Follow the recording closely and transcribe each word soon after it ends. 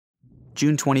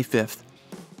June 25th.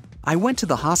 I went to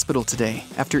the hospital today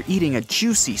after eating a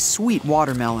juicy, sweet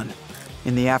watermelon.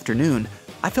 In the afternoon,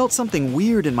 I felt something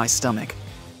weird in my stomach.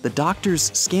 The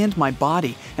doctors scanned my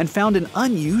body and found an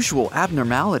unusual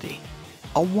abnormality.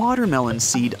 A watermelon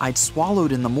seed I'd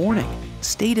swallowed in the morning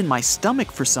stayed in my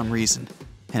stomach for some reason,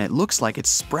 and it looks like it's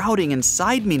sprouting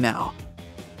inside me now.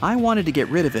 I wanted to get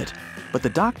rid of it, but the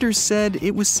doctors said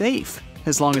it was safe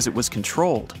as long as it was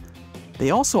controlled. They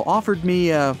also offered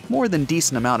me a more than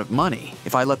decent amount of money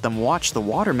if I let them watch the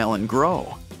watermelon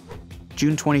grow.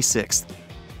 June 26th.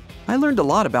 I learned a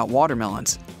lot about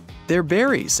watermelons. They're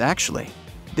berries, actually.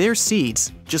 Their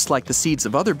seeds, just like the seeds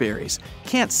of other berries,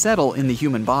 can't settle in the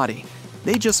human body.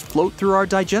 They just float through our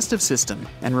digestive system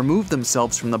and remove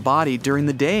themselves from the body during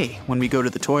the day when we go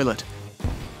to the toilet.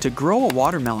 To grow a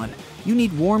watermelon, you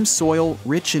need warm soil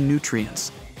rich in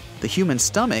nutrients. The human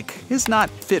stomach is not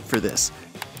fit for this,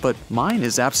 but mine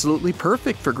is absolutely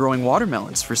perfect for growing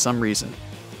watermelons for some reason.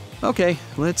 Okay,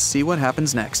 let's see what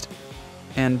happens next.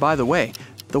 And by the way,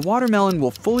 the watermelon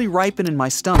will fully ripen in my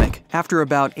stomach after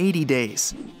about 80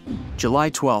 days.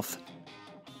 July 12th.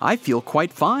 I feel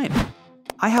quite fine.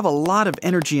 I have a lot of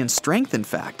energy and strength, in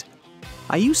fact.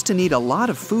 I used to need a lot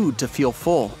of food to feel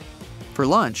full. For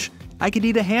lunch, I could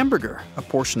eat a hamburger, a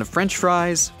portion of French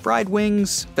fries, fried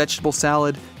wings, vegetable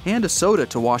salad, and a soda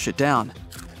to wash it down.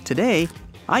 Today,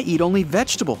 I eat only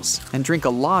vegetables and drink a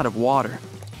lot of water.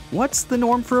 What's the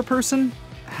norm for a person?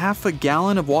 Half a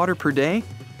gallon of water per day?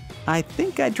 I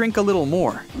think I drink a little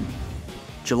more.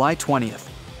 July 20th.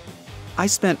 I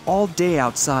spent all day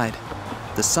outside.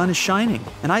 The sun is shining,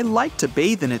 and I like to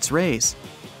bathe in its rays.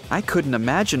 I couldn't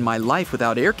imagine my life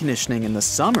without air conditioning in the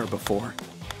summer before.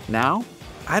 Now,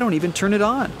 I don't even turn it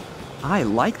on. I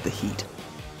like the heat.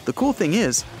 The cool thing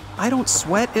is, I don't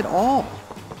sweat at all.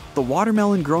 The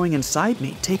watermelon growing inside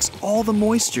me takes all the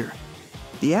moisture.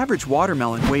 The average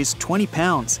watermelon weighs 20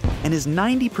 pounds and is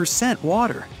 90%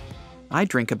 water. I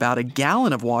drink about a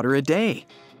gallon of water a day.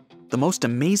 The most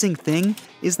amazing thing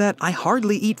is that I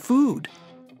hardly eat food.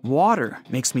 Water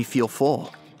makes me feel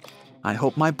full. I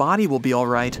hope my body will be all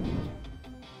right.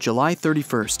 July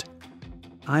 31st.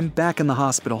 I'm back in the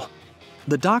hospital.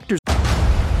 The doctors...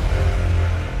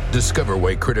 Discover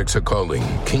why critics are calling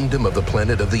Kingdom of the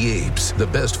Planet of the Apes the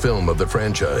best film of the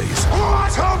franchise.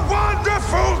 What a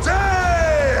wonderful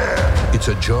day! It's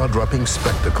a jaw-dropping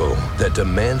spectacle that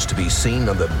demands to be seen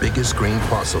on the biggest screen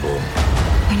possible.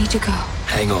 We need to go.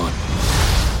 Hang on.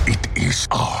 It is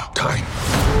our time.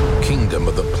 Kingdom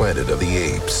of the Planet of the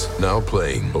Apes. Now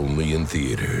playing only in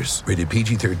theaters. Rated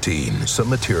PG-13. Some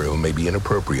material may be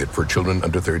inappropriate for children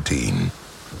under 13.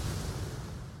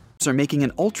 are making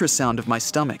an ultrasound of my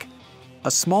stomach.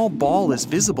 A small ball is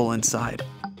visible inside,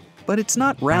 but it's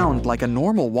not round like a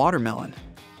normal watermelon.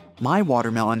 My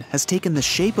watermelon has taken the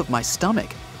shape of my stomach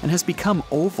and has become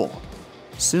oval.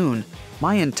 Soon,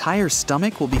 my entire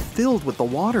stomach will be filled with the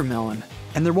watermelon,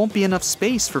 and there won't be enough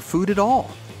space for food at all.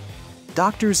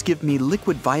 Doctors give me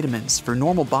liquid vitamins for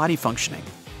normal body functioning.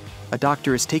 A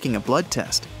doctor is taking a blood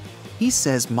test. He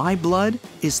says my blood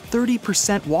is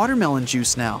 30% watermelon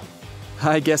juice now.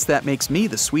 I guess that makes me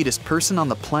the sweetest person on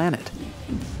the planet.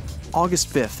 August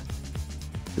 5th.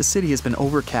 The city has been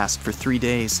overcast for 3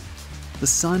 days. The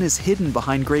sun is hidden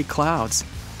behind gray clouds.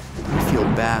 I feel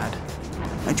bad.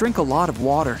 I drink a lot of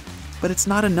water, but it's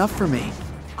not enough for me.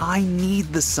 I need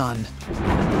the sun.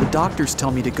 The doctors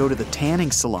tell me to go to the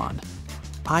tanning salon.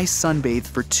 I sunbathe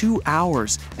for 2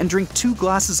 hours and drink 2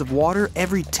 glasses of water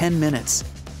every 10 minutes.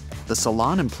 The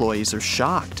salon employees are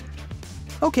shocked.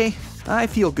 Okay, I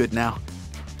feel good now.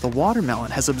 The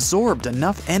watermelon has absorbed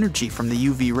enough energy from the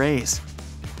UV rays.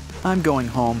 I'm going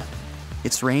home.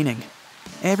 It's raining.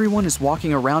 Everyone is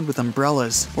walking around with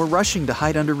umbrellas or rushing to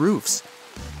hide under roofs.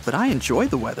 But I enjoy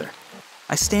the weather.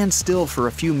 I stand still for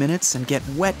a few minutes and get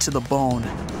wet to the bone.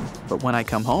 But when I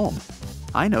come home,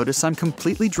 I notice I'm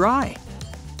completely dry.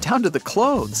 Down to the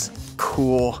clothes.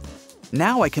 Cool.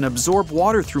 Now I can absorb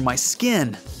water through my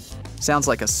skin. Sounds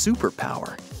like a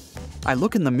superpower. I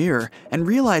look in the mirror and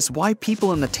realize why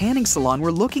people in the tanning salon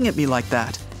were looking at me like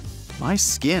that. My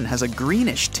skin has a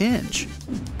greenish tinge.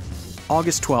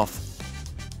 August 12th.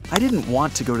 I didn't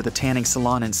want to go to the tanning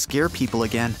salon and scare people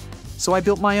again, so I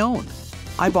built my own.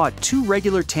 I bought 2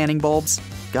 regular tanning bulbs,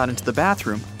 got into the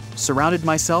bathroom, surrounded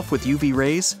myself with UV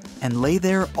rays, and lay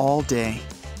there all day.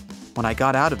 When I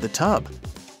got out of the tub,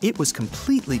 it was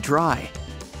completely dry.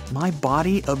 My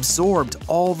body absorbed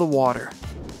all the water.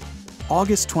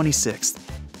 August 26th.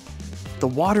 The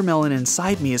watermelon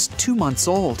inside me is 2 months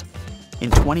old.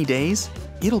 In 20 days,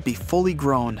 it'll be fully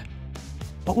grown.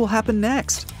 What will happen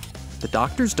next? The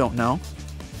doctors don't know.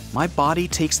 My body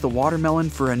takes the watermelon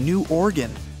for a new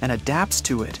organ and adapts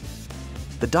to it.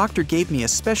 The doctor gave me a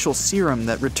special serum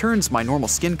that returns my normal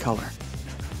skin color.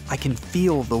 I can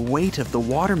feel the weight of the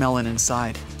watermelon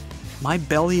inside. My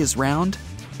belly is round,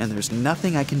 and there's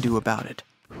nothing I can do about it.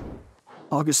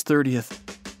 August 30th.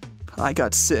 I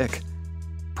got sick.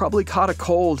 Probably caught a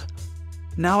cold.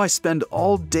 Now I spend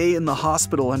all day in the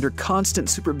hospital under constant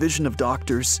supervision of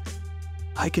doctors.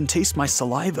 I can taste my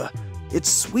saliva. It's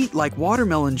sweet like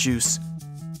watermelon juice.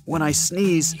 When I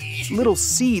sneeze, little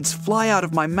seeds fly out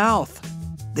of my mouth.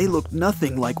 They look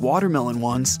nothing like watermelon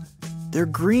ones. They're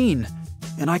green,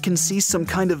 and I can see some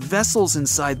kind of vessels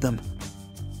inside them.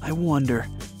 I wonder,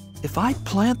 if I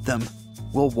plant them,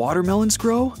 will watermelons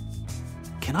grow?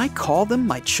 Can I call them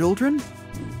my children?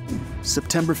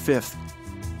 September 5th.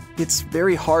 It's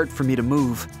very hard for me to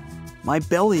move. My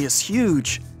belly is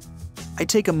huge. I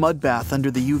take a mud bath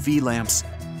under the UV lamps.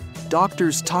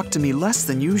 Doctors talk to me less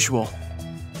than usual.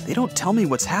 They don't tell me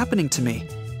what's happening to me.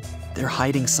 They're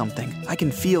hiding something. I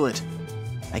can feel it.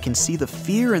 I can see the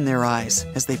fear in their eyes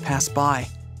as they pass by.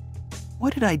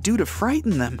 What did I do to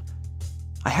frighten them?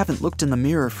 I haven't looked in the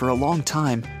mirror for a long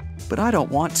time, but I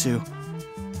don't want to.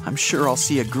 I'm sure I'll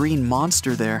see a green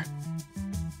monster there.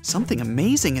 Something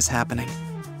amazing is happening.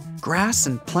 Grass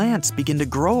and plants begin to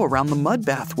grow around the mud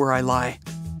bath where I lie.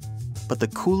 But the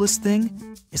coolest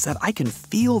thing is that I can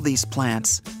feel these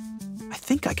plants. I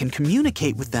think I can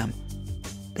communicate with them.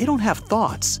 They don't have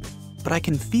thoughts, but I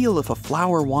can feel if a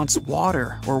flower wants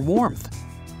water or warmth.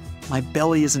 My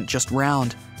belly isn't just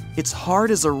round, it's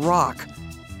hard as a rock.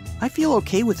 I feel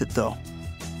okay with it though.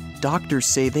 Doctors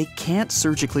say they can't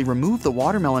surgically remove the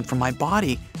watermelon from my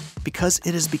body because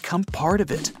it has become part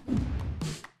of it.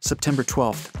 September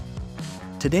 12th.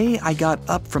 Today I got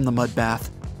up from the mud bath,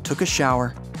 took a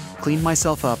shower, cleaned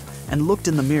myself up, and looked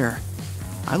in the mirror.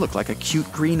 I look like a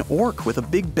cute green orc with a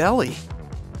big belly.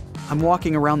 I'm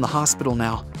walking around the hospital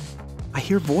now. I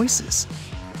hear voices.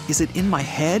 Is it in my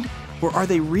head, or are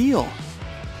they real?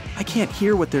 I can't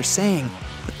hear what they're saying,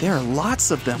 but there are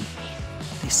lots of them.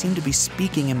 They seem to be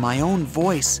speaking in my own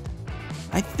voice.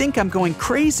 I think I'm going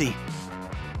crazy.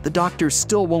 The doctors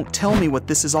still won't tell me what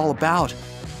this is all about,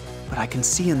 but I can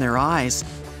see in their eyes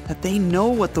that they know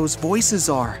what those voices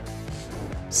are.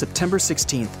 September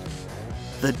 16th.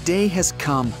 The day has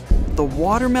come. The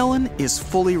watermelon is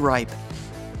fully ripe.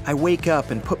 I wake up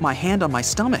and put my hand on my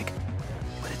stomach,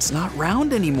 but it's not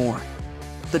round anymore.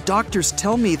 The doctors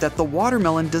tell me that the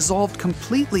watermelon dissolved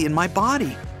completely in my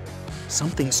body.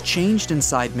 Something's changed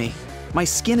inside me. My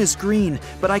skin is green,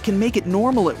 but I can make it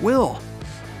normal at will.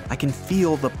 I can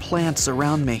feel the plants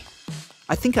around me.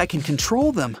 I think I can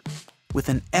control them. With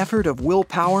an effort of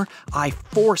willpower, I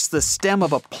force the stem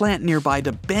of a plant nearby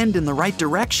to bend in the right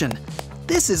direction.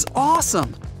 This is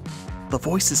awesome! The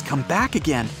voices come back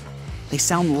again. They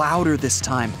sound louder this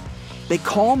time. They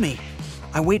call me.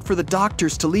 I wait for the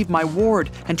doctors to leave my ward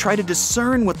and try to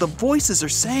discern what the voices are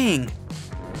saying.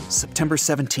 September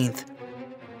 17th.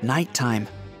 Nighttime.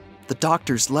 The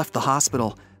doctors left the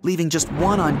hospital, leaving just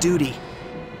one on duty.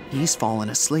 He's fallen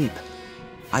asleep.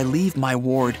 I leave my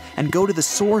ward and go to the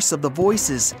source of the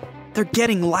voices. They're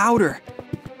getting louder.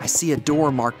 I see a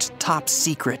door marked Top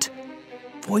Secret.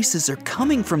 Voices are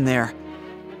coming from there.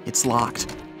 It's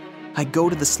locked. I go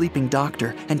to the sleeping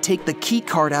doctor and take the key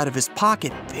card out of his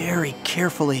pocket very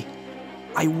carefully.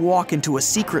 I walk into a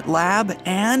secret lab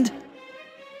and...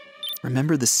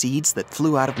 Remember the seeds that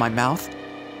flew out of my mouth?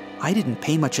 I didn't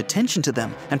pay much attention to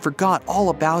them and forgot all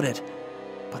about it.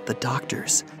 But the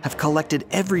doctors have collected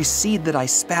every seed that I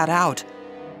spat out.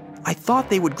 I thought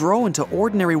they would grow into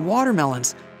ordinary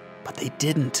watermelons, but they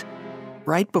didn't.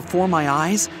 Right before my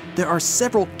eyes, there are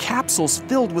several capsules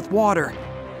filled with water.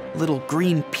 Little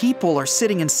green people are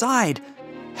sitting inside,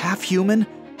 half human,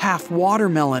 half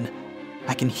watermelon.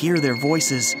 I can hear their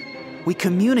voices. We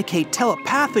communicate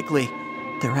telepathically.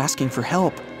 They're asking for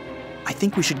help. I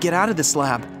think we should get out of this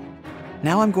lab.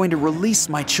 Now I'm going to release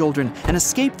my children and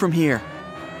escape from here.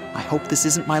 I hope this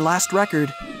isn't my last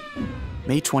record.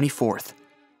 May 24th.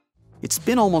 It's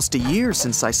been almost a year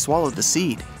since I swallowed the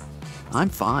seed. I'm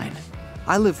fine.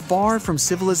 I live far from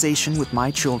civilization with my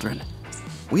children.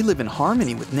 We live in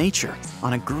harmony with nature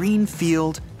on a green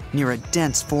field near a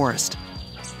dense forest.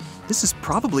 This is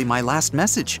probably my last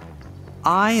message.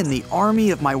 I and the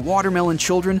army of my watermelon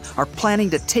children are planning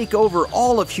to take over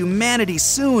all of humanity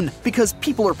soon because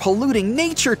people are polluting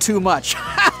nature too much.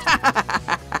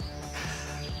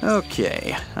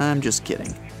 Okay, I'm just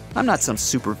kidding. I'm not some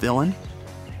supervillain.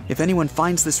 If anyone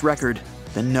finds this record,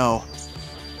 then know.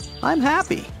 I'm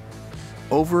happy.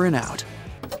 Over and out.